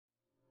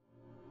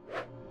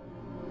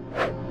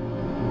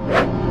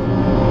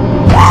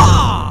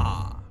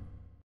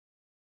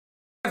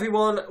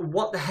everyone,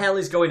 what the hell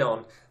is going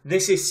on?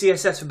 This is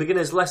CSS for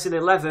Beginners Lesson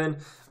 11.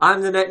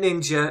 I'm the Net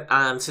Ninja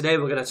and today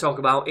we're going to talk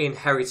about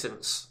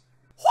inheritance.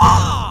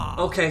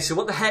 Okay, so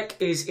what the heck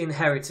is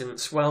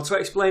inheritance? Well, to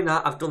explain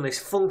that, I've done this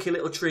funky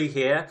little tree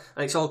here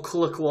and it's all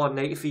colour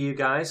coordinated for you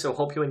guys, so I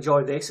hope you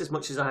enjoy this as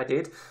much as I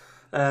did.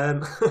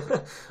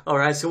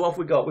 Alright, so what have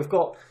we got? We've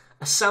got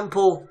a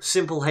sample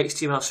simple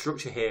HTML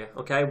structure here.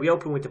 Okay, we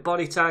open with the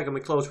body tag and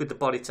we close with the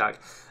body tag.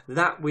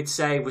 That we'd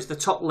say was the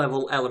top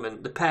level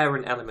element, the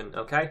parent element.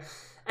 Okay,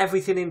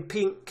 everything in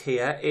pink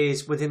here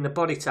is within the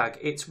body tag.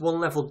 It's one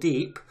level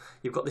deep.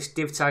 You've got this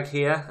div tag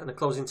here and the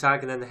closing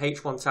tag and then the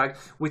h1 tag.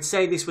 We'd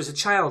say this was a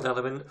child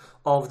element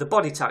of the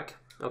body tag.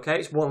 Okay,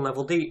 it's one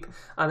level deep.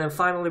 And then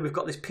finally we've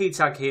got this p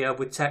tag here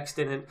with text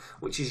in it,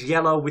 which is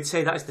yellow. We'd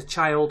say that is the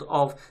child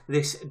of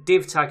this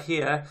div tag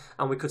here,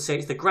 and we could say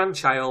it's the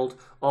grandchild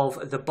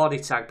of the body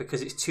tag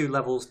because it's two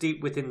levels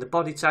deep within the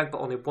body tag but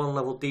only one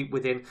level deep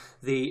within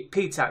the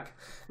p tag.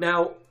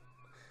 Now,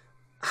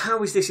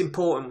 how is this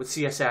important with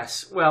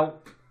CSS?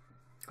 Well,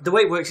 the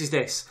way it works is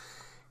this.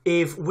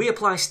 If we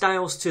apply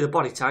styles to the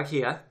body tag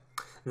here,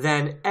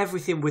 then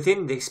everything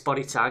within this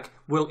body tag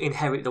will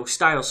inherit those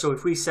styles. So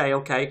if we say,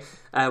 okay,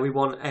 we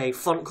want a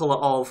font color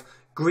of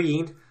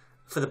green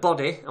for the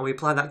body, and we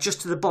apply that just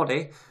to the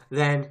body,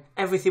 then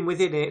everything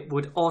within it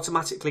would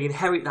automatically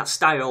inherit that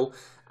style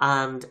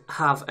and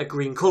have a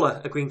green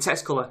color, a green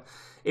text color.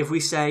 If we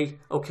say,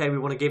 okay, we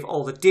want to give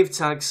all the div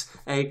tags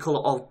a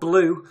color of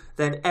blue,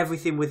 then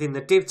everything within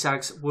the div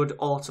tags would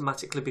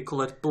automatically be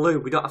colored blue.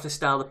 We don't have to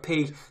style the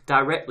P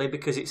directly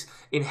because it's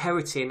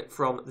inheriting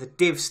from the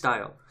div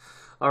style.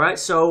 Alright,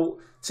 so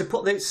to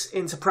put this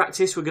into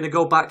practice, we're going to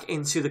go back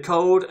into the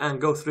code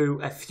and go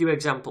through a few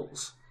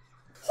examples.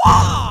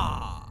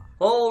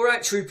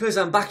 Alright troopers,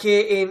 I'm back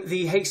here in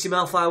the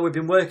HTML file we've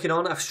been working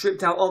on. I've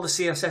stripped out all the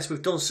CSS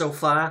we've done so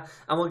far,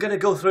 and we're going to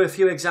go through a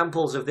few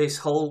examples of this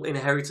whole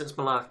inheritance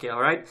malarkey,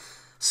 alright?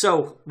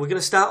 So, we're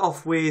going to start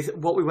off with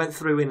what we went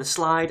through in the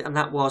slide, and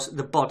that was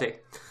the body.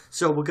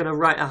 So we're going to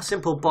write our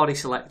simple body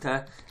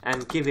selector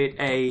and give it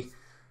a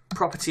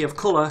property of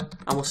colour,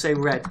 and we'll say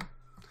red.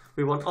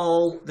 We want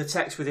all the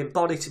text within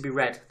body to be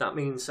red. That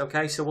means,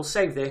 okay, so we'll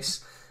save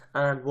this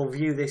and we'll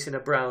view this in a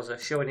browser,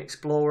 show in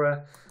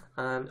Explorer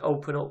and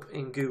open up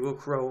in Google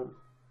Chrome.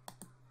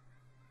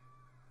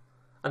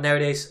 And there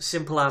it is,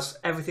 simple as,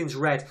 everything's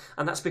red.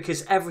 And that's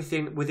because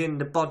everything within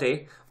the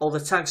body, all the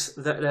tags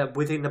that are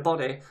within the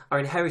body are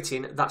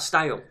inheriting that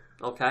style,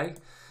 okay?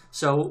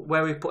 So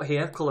where we put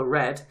here, colour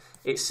red,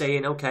 it's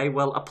saying, okay,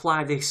 well,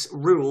 apply this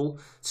rule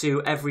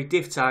to every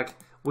div tag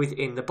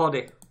within the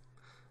body.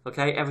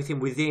 Okay,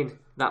 everything within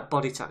that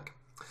body tag.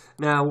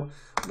 Now,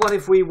 what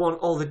if we want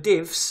all the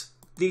divs,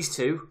 these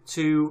two,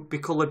 to be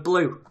coloured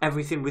blue?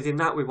 Everything within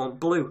that we want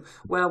blue.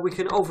 Well, we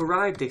can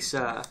override this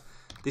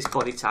this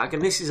body tag,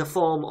 and this is a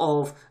form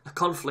of a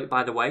conflict,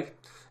 by the way.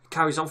 It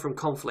carries on from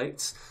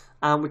conflicts,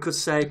 and we could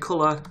say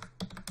colour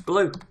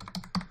blue.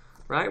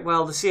 Right,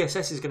 well, the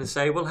CSS is going to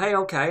say, well, hey,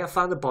 okay, I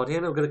found the body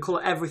and I'm going to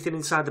colour everything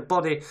inside the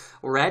body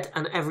red,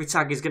 and every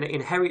tag is going to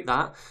inherit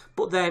that.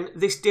 But then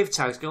this div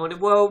tag is going,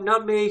 whoa,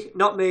 not me,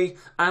 not me,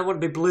 I want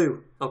to be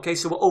blue. Okay,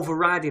 so we're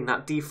overriding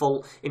that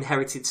default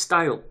inherited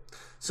style.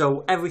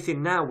 So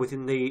everything now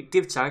within the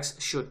div tags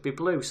should be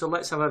blue. So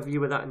let's have a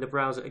view of that in the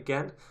browser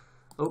again.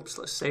 Oops,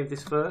 let's save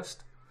this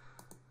first.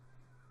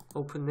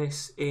 Open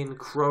this in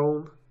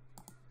Chrome.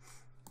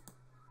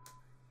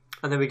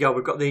 And there we go,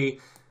 we've got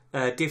the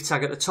div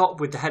tag at the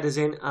top with the headers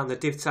in and the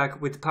div tag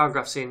with the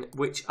paragraphs in,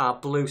 which are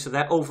blue, so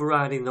they're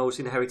overriding those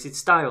inherited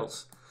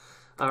styles.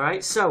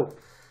 Alright, so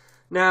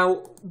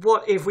now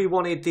what if we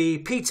wanted the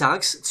p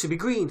tags to be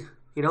green?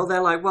 You know,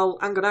 they're like, well,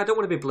 hang on, I don't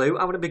want to be blue,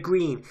 I want to be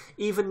green.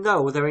 Even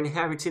though they're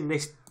inheriting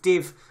this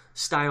div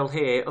style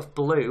here of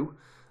blue,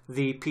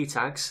 the p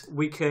tags,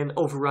 we can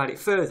override it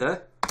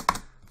further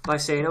by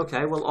saying,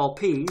 okay, well, all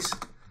p's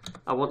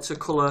I want to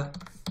colour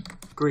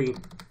green.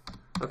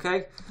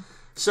 Okay,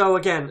 so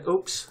again,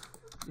 oops,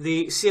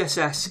 the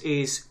CSS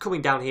is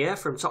coming down here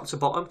from top to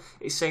bottom.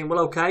 It's saying, well,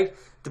 okay,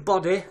 the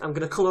body, I'm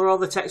going to colour all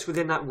the text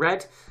within that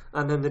red,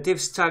 and then the div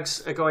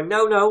tags are going,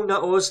 no, no,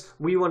 not us,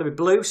 we want to be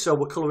blue, so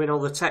we're colouring all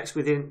the text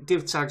within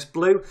div tags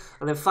blue,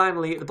 and then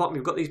finally at the bottom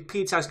you've got these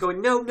p tags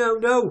going, no, no,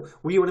 no,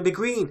 we want to be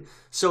green,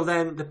 so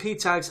then the p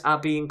tags are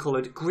being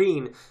coloured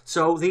green.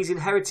 So these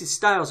inherited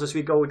styles as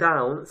we go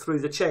down through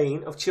the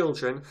chain of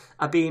children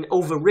are being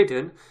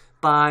overridden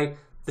by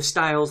the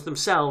styles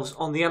themselves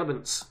on the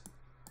elements.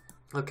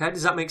 Okay,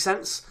 does that make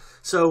sense?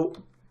 So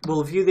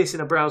we'll view this in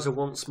a browser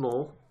once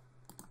more.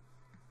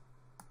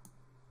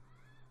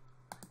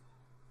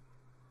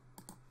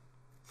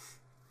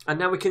 And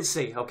now we can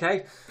see,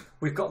 okay,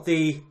 we've got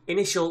the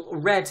initial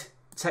red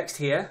text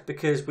here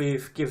because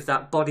we've given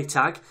that body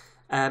tag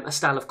a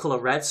style of colour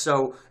red.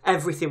 So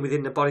everything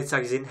within the body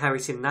tag is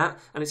inheriting that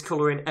and it's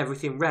colouring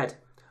everything red.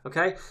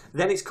 Okay,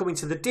 then it's coming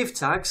to the div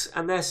tags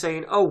and they're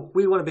saying, oh,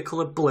 we want to be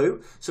coloured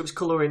blue, so it's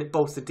colouring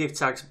both the div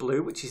tags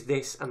blue, which is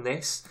this and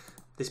this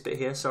bit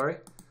here, sorry.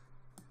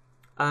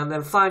 And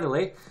then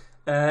finally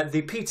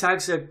the P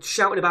tags are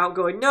shouting about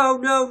going, no,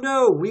 no,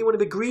 no, we want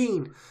to be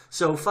green.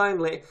 So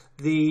finally,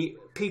 the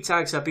P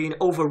tags are being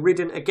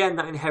overridden, again,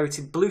 that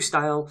inherited blue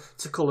style,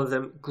 to colour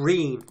them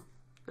green.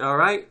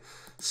 Alright,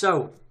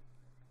 so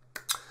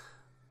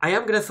I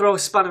am going to throw a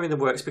spanner in the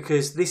works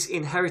because this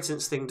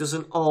inheritance thing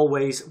doesn't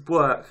always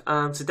work.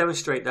 And to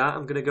demonstrate that,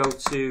 I'm going to go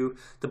to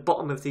the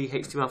bottom of the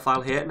HTML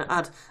file here and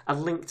add a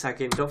link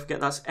tag in. Don't forget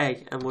that's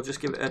A, and we'll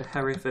just give it a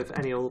herif of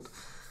any old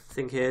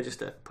thing here, just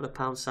to put a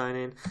pound sign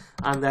in.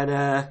 And then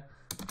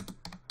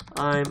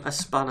I'm a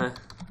spanner.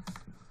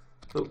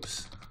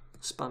 Oops,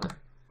 spanner.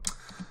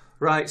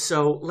 Right,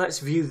 so let's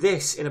view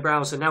this in a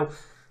browser. Now,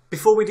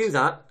 before we do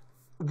that,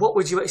 what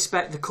would you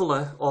expect the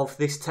colour of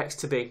this text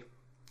to be?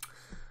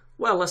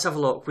 Well, let's have a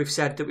look. We've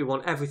said that we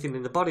want everything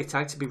in the body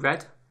tag to be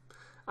red,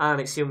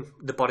 and it's in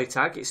the body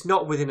tag. It's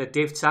not within a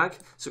div tag,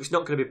 so it's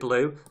not going to be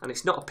blue, and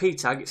it's not a P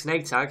tag, it's an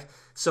A tag,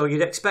 so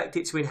you'd expect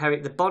it to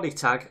inherit the body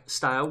tag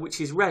style, which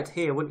is red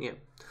here, wouldn't you?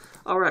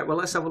 Alright, well,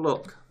 let's have a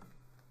look.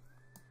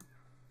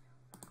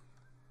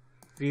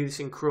 View this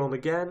in Chrome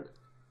again.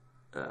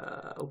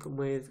 Open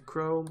with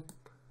Chrome.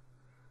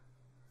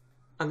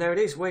 And there it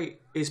is. Wait,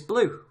 it's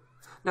blue.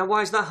 Now,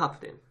 why is that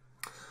happening?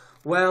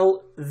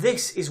 Well,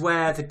 this is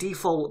where the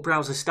default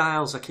browser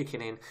styles are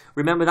kicking in.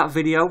 Remember that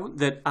video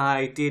that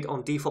I did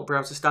on default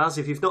browser styles?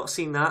 If you've not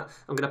seen that,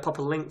 I'm going to pop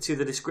a link to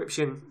the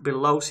description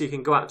below so you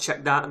can go out and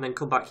check that and then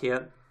come back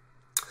here.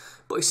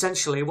 But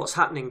essentially what's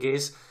happening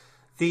is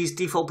these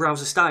default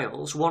browser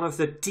styles, one of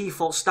the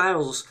default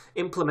styles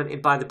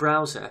implemented by the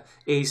browser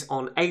is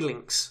on A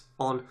links,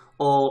 on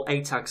all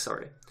A tags,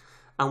 sorry.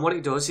 And what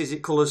it does is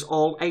it colours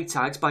all A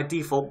tags by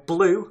default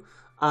blue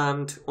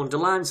and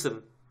underlines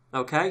them.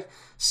 Okay,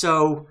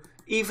 so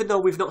even though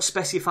we've not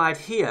specified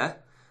here,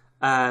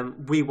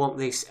 we want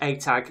this A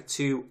tag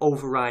to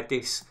override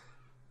this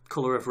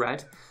colour of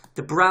red,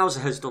 the browser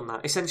has done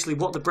that. Essentially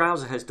what the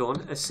browser has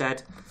done is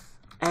said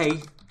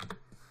A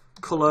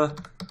colour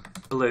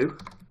blue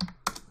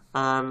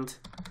and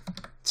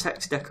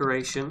text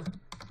decoration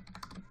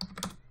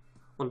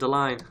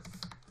underline.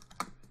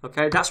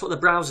 Okay, that's what the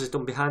browser's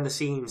done behind the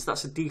scenes.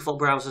 That's a default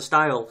browser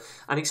style,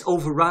 and it's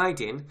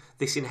overriding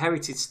this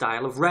inherited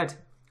style of red.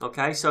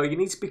 Okay, so you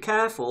need to be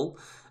careful.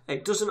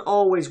 It doesn't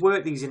always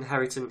work, these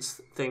inheritance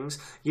things.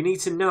 You need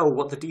to know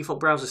what the default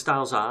browser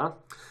styles are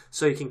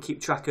so you can keep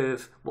track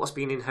of what's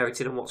being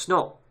inherited and what's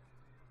not.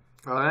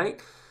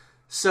 Alright,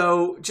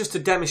 so just to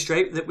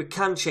demonstrate that we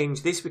can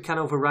change this, we can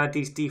override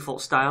these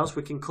default styles.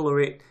 We can colour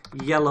it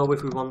yellow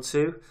if we want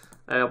to.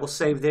 We'll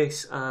save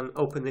this and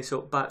open this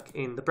up back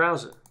in the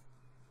browser.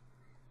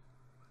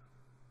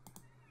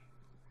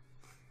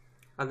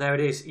 And there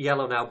it is,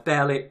 yellow now,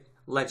 barely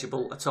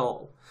legible at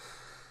all.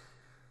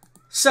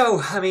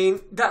 So, I mean,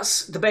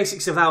 that's the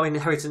basics of how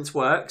inheritance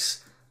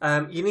works.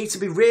 You need to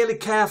be really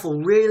careful,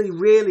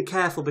 really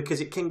careful, because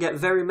it can get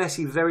very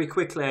messy very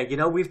quickly. You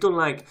know, we've done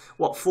like,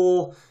 what,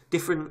 4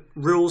 different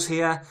rules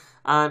here,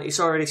 and it's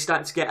already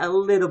starting to get a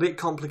little bit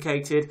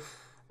complicated.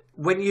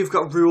 When you've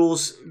got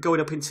rules going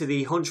up into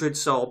the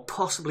hundreds or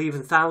possibly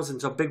even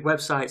thousands on big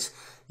websites,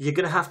 you're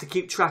going to have to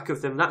keep track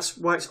of them. That's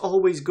why it's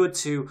always good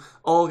to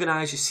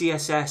organise your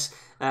CSS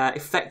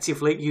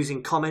effectively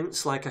using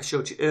comments like I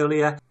showed you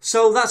earlier.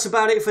 So that's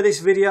about it for this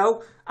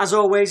video. As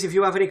always, if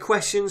you have any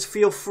questions,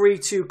 feel free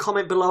to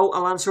comment below.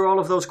 I'll answer all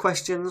of those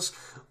questions.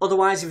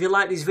 Otherwise, if you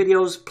like these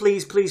videos,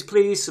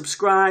 please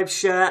subscribe,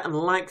 share and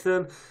like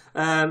them.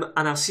 And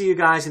I'll see you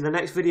guys in the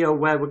next video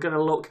where we're going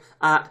to look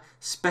at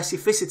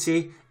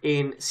specificity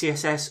in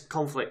CSS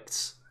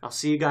conflicts. I'll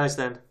see you guys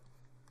then.